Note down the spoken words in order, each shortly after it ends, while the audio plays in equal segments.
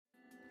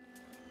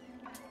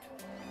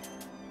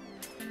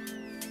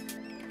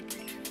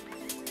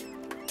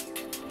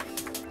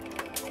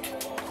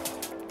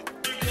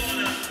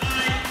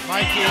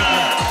Mike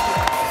Egan.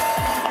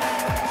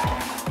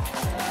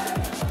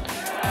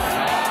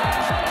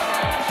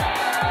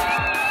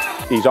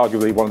 He's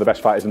arguably one of the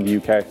best fighters in the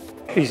UK.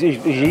 He's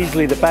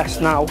easily the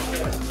best now.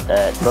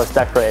 Most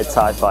decorated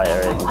Thai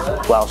fighter in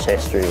Welsh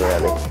history,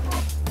 really.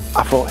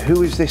 I thought,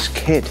 who is this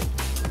kid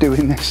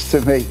doing this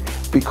to me?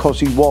 Because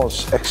he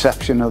was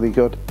exceptionally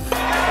good.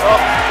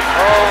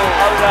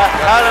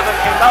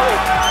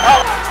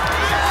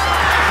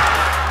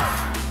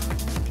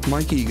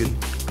 Mike Egan,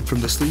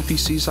 from the sleepy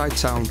seaside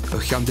town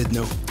of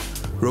Llandudno,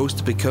 rose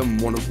to become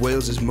one of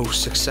Wales's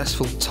most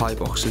successful Thai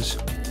boxers.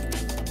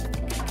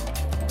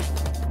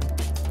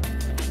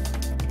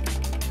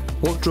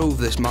 What drove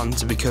this man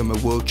to become a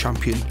world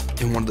champion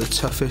in one of the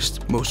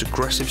toughest, most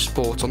aggressive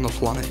sports on the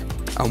planet?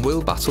 And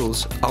will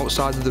battles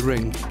outside of the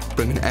ring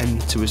bring an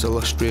end to his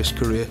illustrious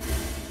career?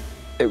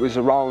 It was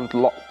around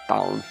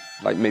lockdown,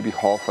 like maybe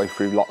halfway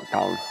through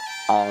lockdown,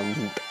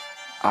 and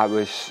I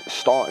was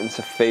starting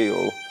to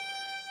feel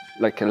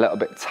like a little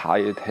bit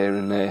tired here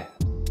and there.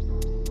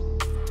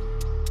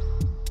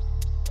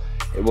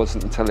 It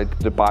wasn't until I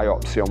did a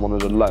biopsy on one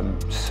of the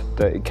lumps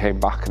that it came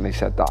back and they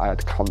said that I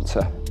had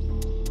cancer.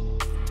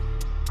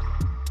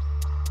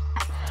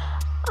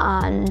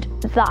 And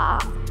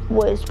that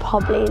was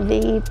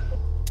probably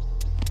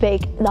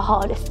the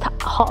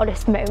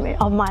hardest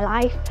moment of my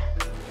life.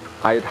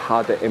 I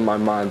had it in my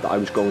mind that I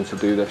was going to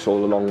do this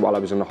all along while I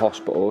was in the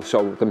hospital,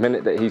 so the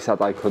minute that he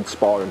said I could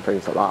spar and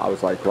things like that, I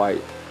was like,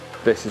 right,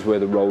 this is where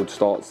the road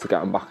starts to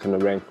get him back in the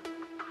ring.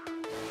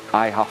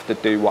 I have to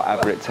do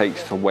whatever it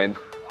takes to win.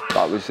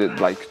 That was it,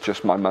 like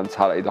just my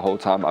mentality the whole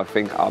time. I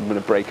think I'm going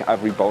to break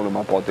every bone in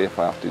my body if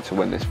I have to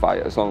win this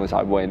fight, as long as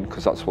I win,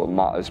 because that's what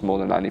matters more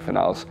than anything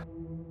else.